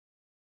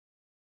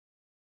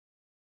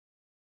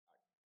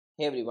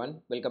Hey everyone,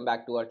 welcome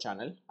back to our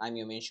channel. I'm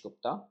Yomesh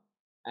Gupta,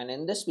 and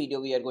in this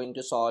video we are going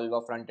to solve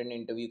a front-end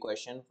interview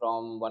question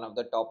from one of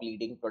the top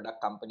leading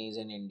product companies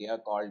in India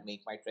called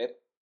MakeMyTrip.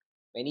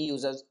 Many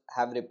users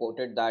have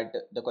reported that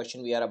the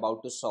question we are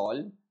about to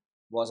solve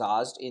was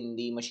asked in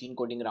the machine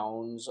coding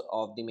rounds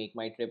of the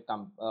MakeMyTrip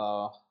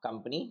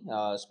company,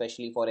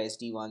 especially for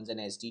SD1s and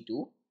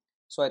SD2.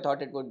 So I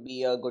thought it would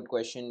be a good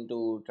question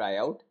to try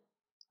out.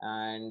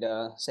 And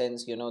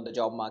since the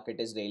job market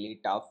is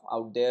really tough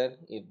out there,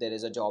 if there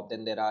is a job,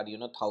 then there are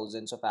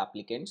thousands of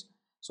applicants.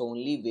 So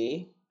only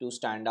way to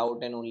stand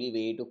out and only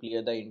way to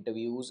clear the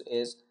interviews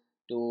is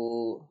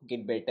to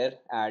get better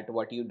at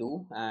what you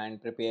do and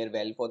prepare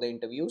well for the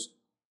interviews,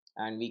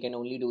 and we can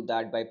only do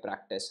that by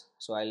practice.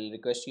 So I'll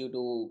request you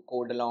to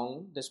code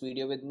along this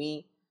video with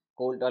me,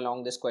 code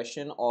along this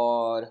question,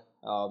 or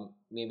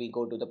maybe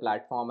go to the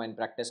platform and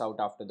practice out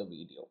after the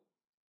video.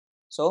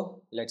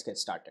 So let's get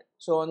started.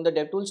 So on the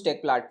Devtools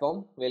Tech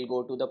platform, we'll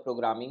go to the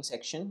programming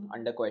section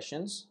under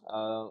questions.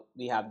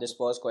 We have this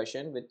first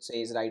question which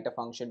says write a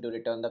function to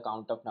return the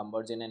count of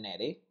numbers in an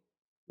array.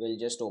 We'll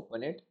just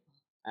open it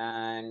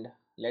and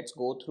let's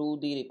go through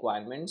the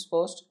requirements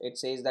first. It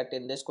says that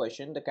in this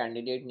question, the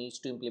candidate needs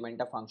to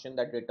implement a function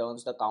that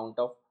returns the count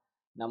of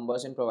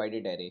numbers in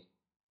provided array.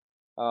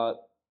 Uh,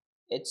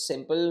 it's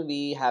simple.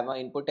 We have an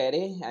input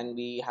array and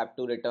we have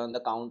to return the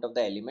count of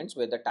the elements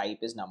where the type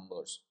is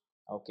numbers.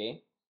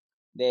 Okay,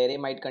 the array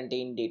might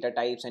contain data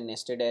types and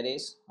nested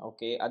arrays.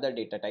 Okay, other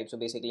data types, so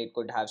basically it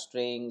could have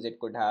strings, it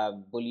could have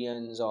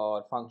booleans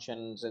or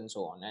functions and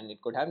so on, and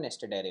it could have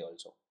nested array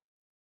also.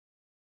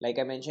 Like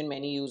I mentioned,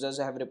 many users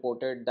have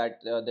reported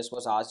that this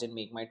was asked in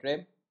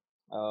MakeMyTrip.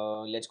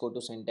 Let's go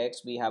to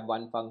syntax. We have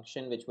one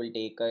function which will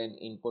take an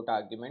input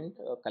argument,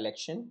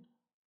 collection.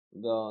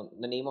 The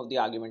name of the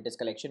argument is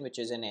collection, which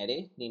is an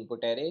array, the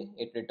input array.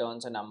 It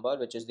returns a number,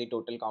 which is the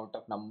total count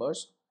of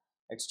numbers.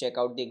 Let's check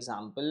out the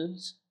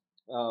examples.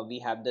 We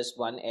have this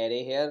one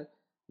array here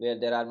where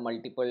there are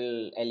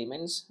multiple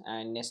elements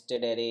and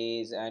nested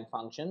arrays and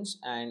functions,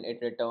 and it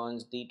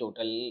returns the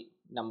total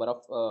number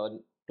of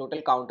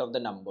total count of the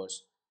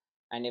numbers.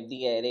 And if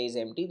the array is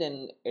empty,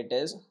 then it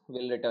is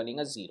will returning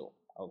a 0.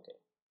 Okay,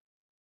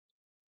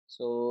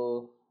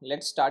 so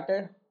let's start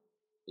it.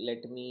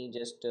 Let me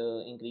just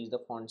increase the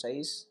font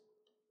size,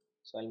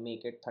 so I'll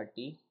make it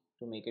 30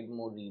 to make it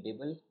more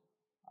readable.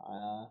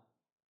 uh,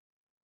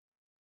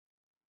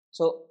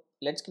 so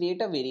let's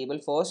create a variable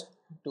first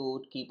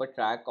to keep a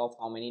track of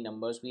how many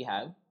numbers we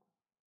have.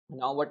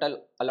 Now what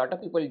a lot of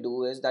people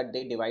do is that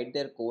they divide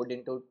their code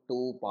into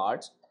two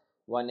parts.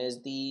 One is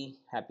the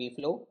happy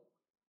flow,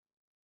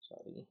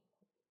 sorry,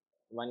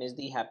 one is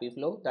the happy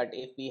flow, that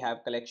if we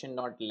have collection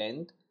dot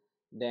length,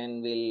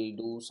 then we'll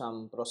do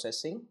some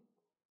processing,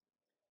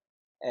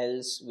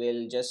 else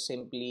we'll just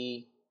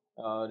simply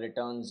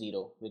return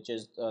 0, which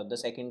is the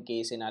second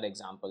case in our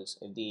examples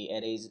if the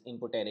array's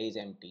input array is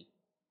empty.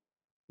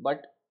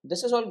 But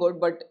this is all good,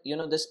 but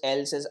this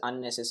else is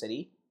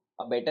unnecessary.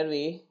 A better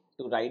way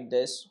to write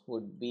this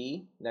would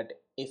be that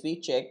if we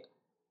check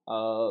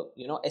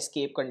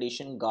escape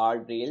condition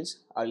guardrails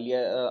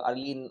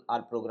early in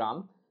our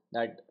program,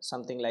 that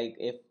something like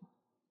if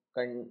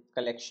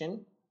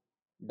collection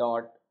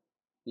dot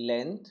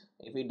length,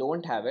 if we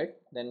don't have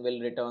it, then we'll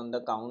return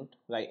the count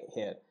right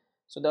here.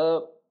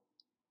 So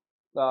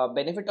the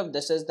benefit of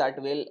this is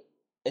that we'll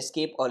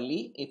escape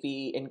early if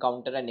we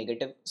encounter a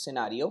negative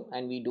scenario,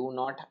 and we do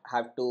not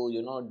have to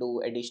do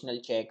additional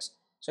checks.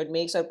 So it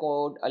makes our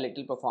code a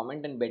little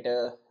performant and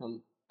better,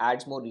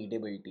 adds more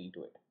readability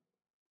to it.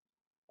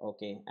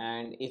 Okay,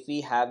 and if we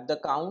have the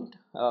count,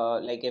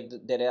 like if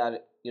there are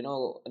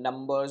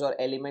numbers or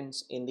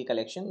elements in the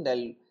collection,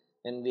 then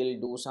we'll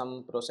do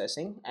some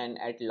processing, and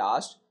at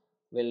last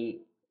we'll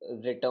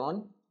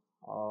return,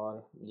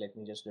 or let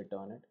me just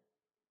return it,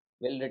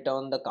 we'll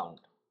return the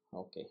count.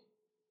 Okay,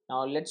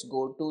 now let's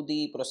go to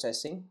the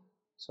processing.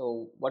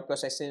 So what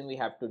processing we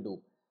have to do?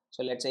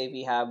 So let's say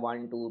we have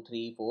 1 2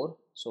 3 4,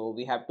 so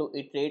we have to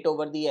iterate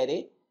over the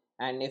array,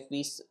 and if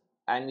we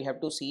and we have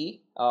to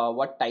see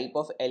what type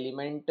of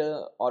element,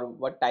 or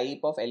what type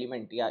of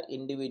element, yeah,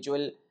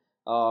 individual,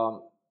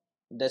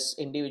 this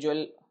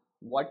individual,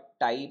 what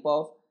type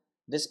of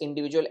this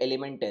individual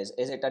element is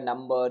it a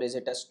number, is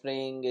it a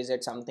string, is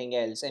it something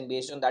else, and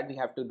based on that we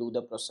have to do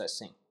the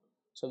processing.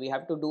 So we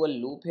have to do a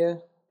loop here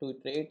to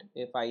iterate.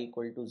 If I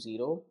equal to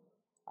 0,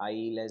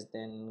 I less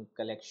than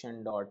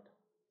collection dot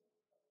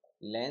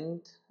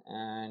length,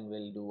 and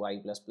we'll do I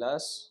plus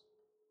plus,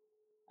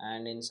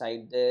 and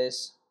inside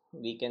this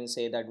we can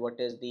say that what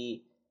is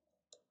the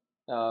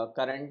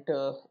current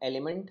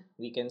element.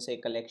 We can say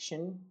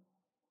collection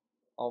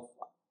of,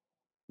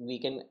 we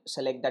can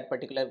select that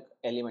particular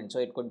element, so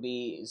it could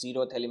be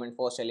 0th element,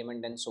 first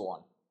element, and so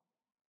on.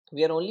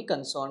 We are only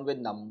concerned with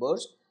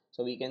numbers,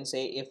 so we can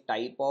say if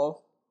type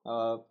of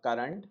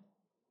current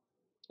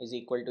is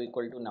equal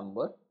to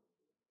number,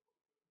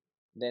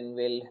 then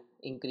we'll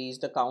increase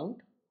the count,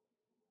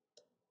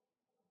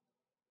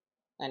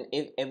 and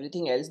if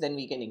everything else, then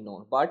we can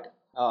ignore. But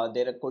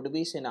there could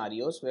be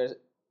scenarios where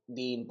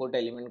the input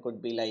element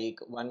could be like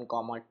 1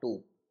 comma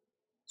 2.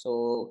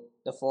 So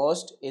the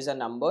first is a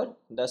number,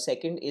 the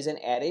second is an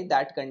array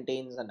that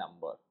contains a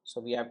number.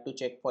 So we have to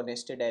check for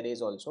nested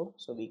arrays also.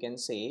 So we can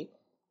say,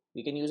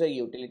 we can use a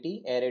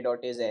utility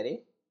array.isArray.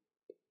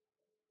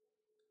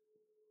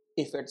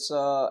 If it's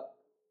a,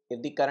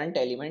 if the current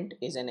element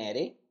is an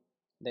array,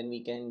 then we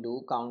can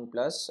do count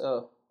plus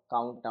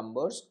count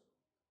numbers,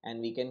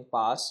 and we can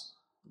pass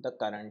the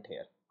current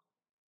here.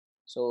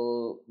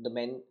 So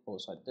the oh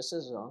sorry, this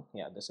is wrong.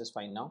 Yeah, this is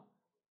fine now.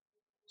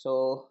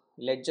 So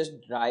let's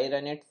just dry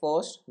run it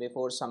first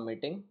before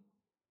submitting.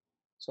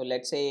 So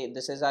let's say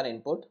this is our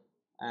input,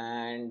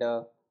 and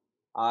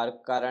our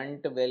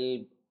current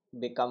will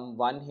become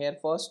 1 here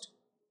first,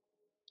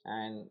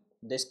 and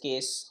this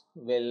case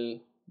will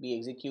be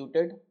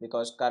executed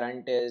because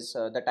current is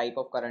the type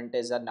of current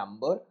is a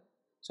number.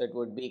 So it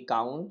would be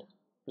count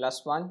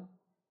plus 1,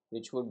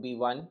 which would be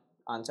 1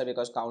 answer,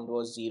 because count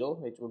was 0,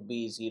 which would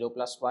be 0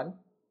 plus 1,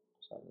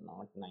 sorry,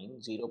 not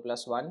 9, 0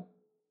 plus 1.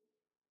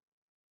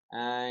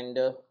 And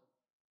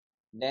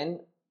then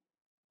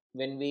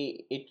when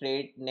we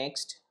iterate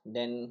next,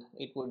 then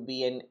it would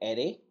be an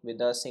array with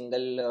a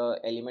single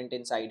element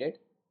inside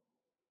it.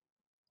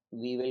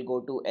 We will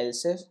go to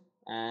else if,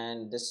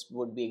 and this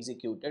would be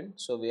executed.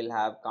 So we'll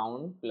have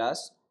count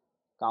plus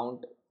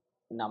count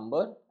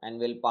number, and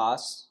we'll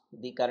pass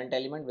the current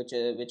element,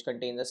 which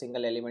contains a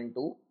single element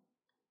 2.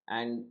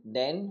 And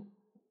then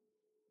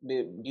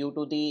due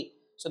to the,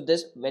 so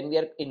this, when we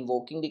are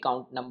invoking the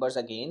count numbers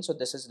again, so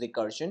this is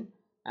recursion,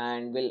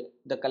 and will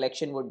the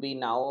collection would be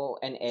now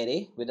an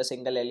array with a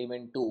single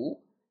element 2.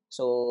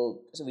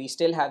 So we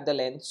still have the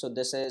length, so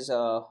this is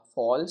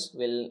false.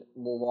 We'll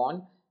move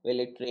on, will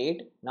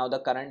iterate. Now the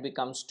current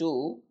becomes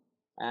 2,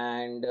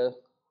 and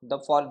the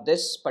for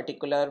this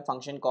particular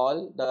function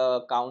call,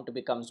 the count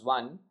becomes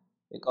 1,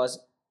 because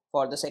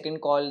for the second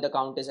call the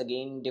count is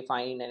again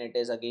defined and it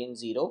is again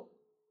 0,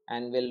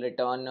 and will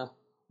return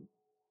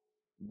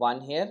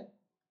 1 here.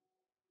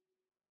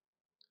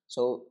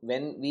 So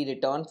when we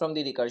return from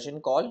the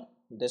recursion call,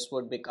 this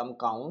would become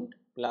count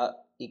plus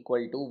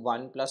equal to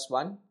 1 plus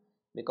 1,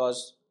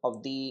 because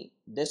of the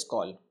this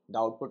call, the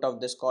output of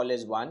this call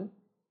is 1.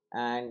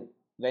 And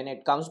when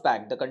it comes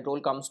back, the control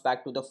comes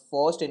back to the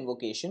first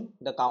invocation,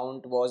 the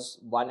count was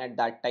 1 at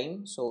that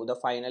time, so the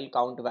final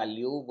count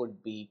value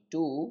would be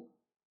 2,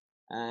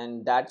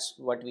 and that's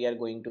what we are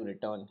going to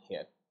return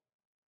here.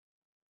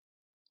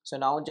 So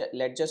now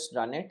let's just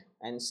run it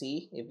and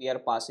see if we are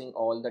passing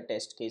all the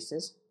test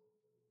cases.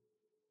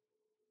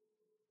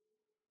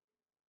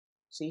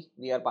 See,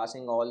 we are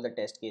passing all the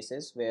test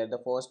cases, where the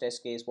first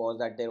test case was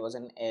that there was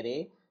an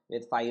array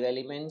with 5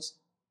 elements,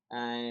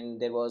 and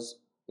there was,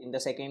 in the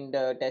second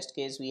test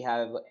case, we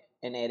have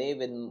an array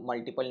with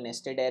multiple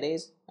nested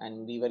arrays,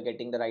 and we were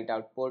getting the right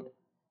output.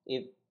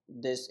 If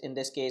this, in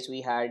this case,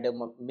 we had a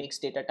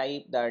mixed data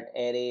type, that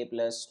array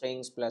plus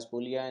strings plus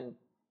boolean.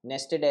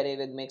 Nested array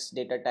with mixed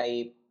data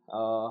type,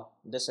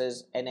 this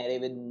is an array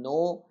with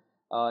no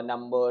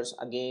numbers,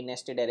 again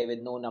nested array with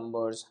no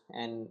numbers,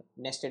 and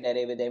nested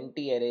array with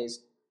empty arrays,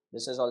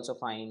 this is also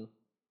fine.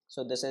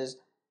 So this is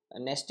a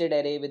nested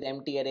array with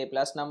empty array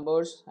plus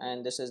numbers,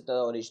 and this is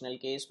the original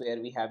case where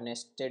we have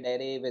nested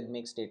array with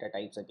mixed data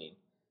types again.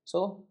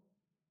 So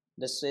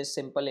this is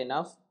simple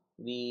enough.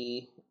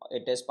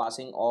 It is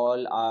passing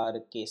all our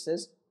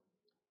cases.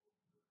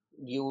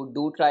 You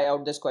do try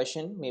out this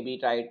question,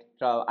 maybe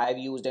I've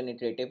used an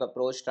iterative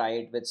approach, try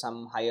it with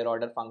some higher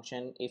order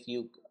function. If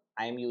you,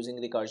 I'm using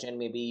recursion,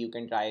 maybe you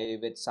can try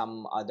with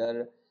some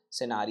other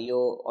scenario,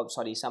 or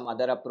sorry, some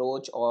other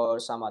approach or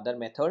some other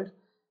method.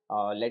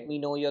 Let me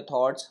know your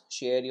thoughts,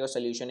 share your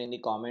solution in the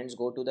comments.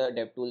 Go to the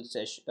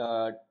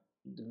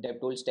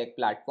Devtools Tech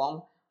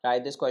platform, try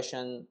this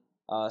question,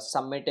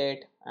 submit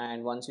it,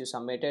 and once you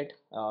submit it,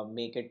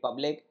 make it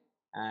public,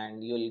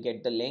 and you'll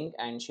get the link,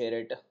 and share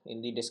it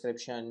in the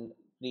description.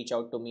 Reach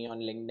out to me on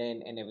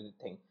LinkedIn and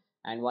everything.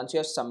 And once you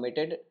have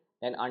submitted,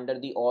 then under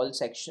the all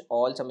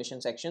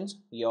submission sections,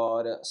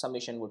 your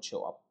submission would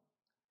show up.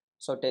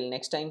 So till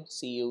next time,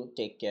 see you,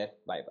 take care,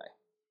 bye bye.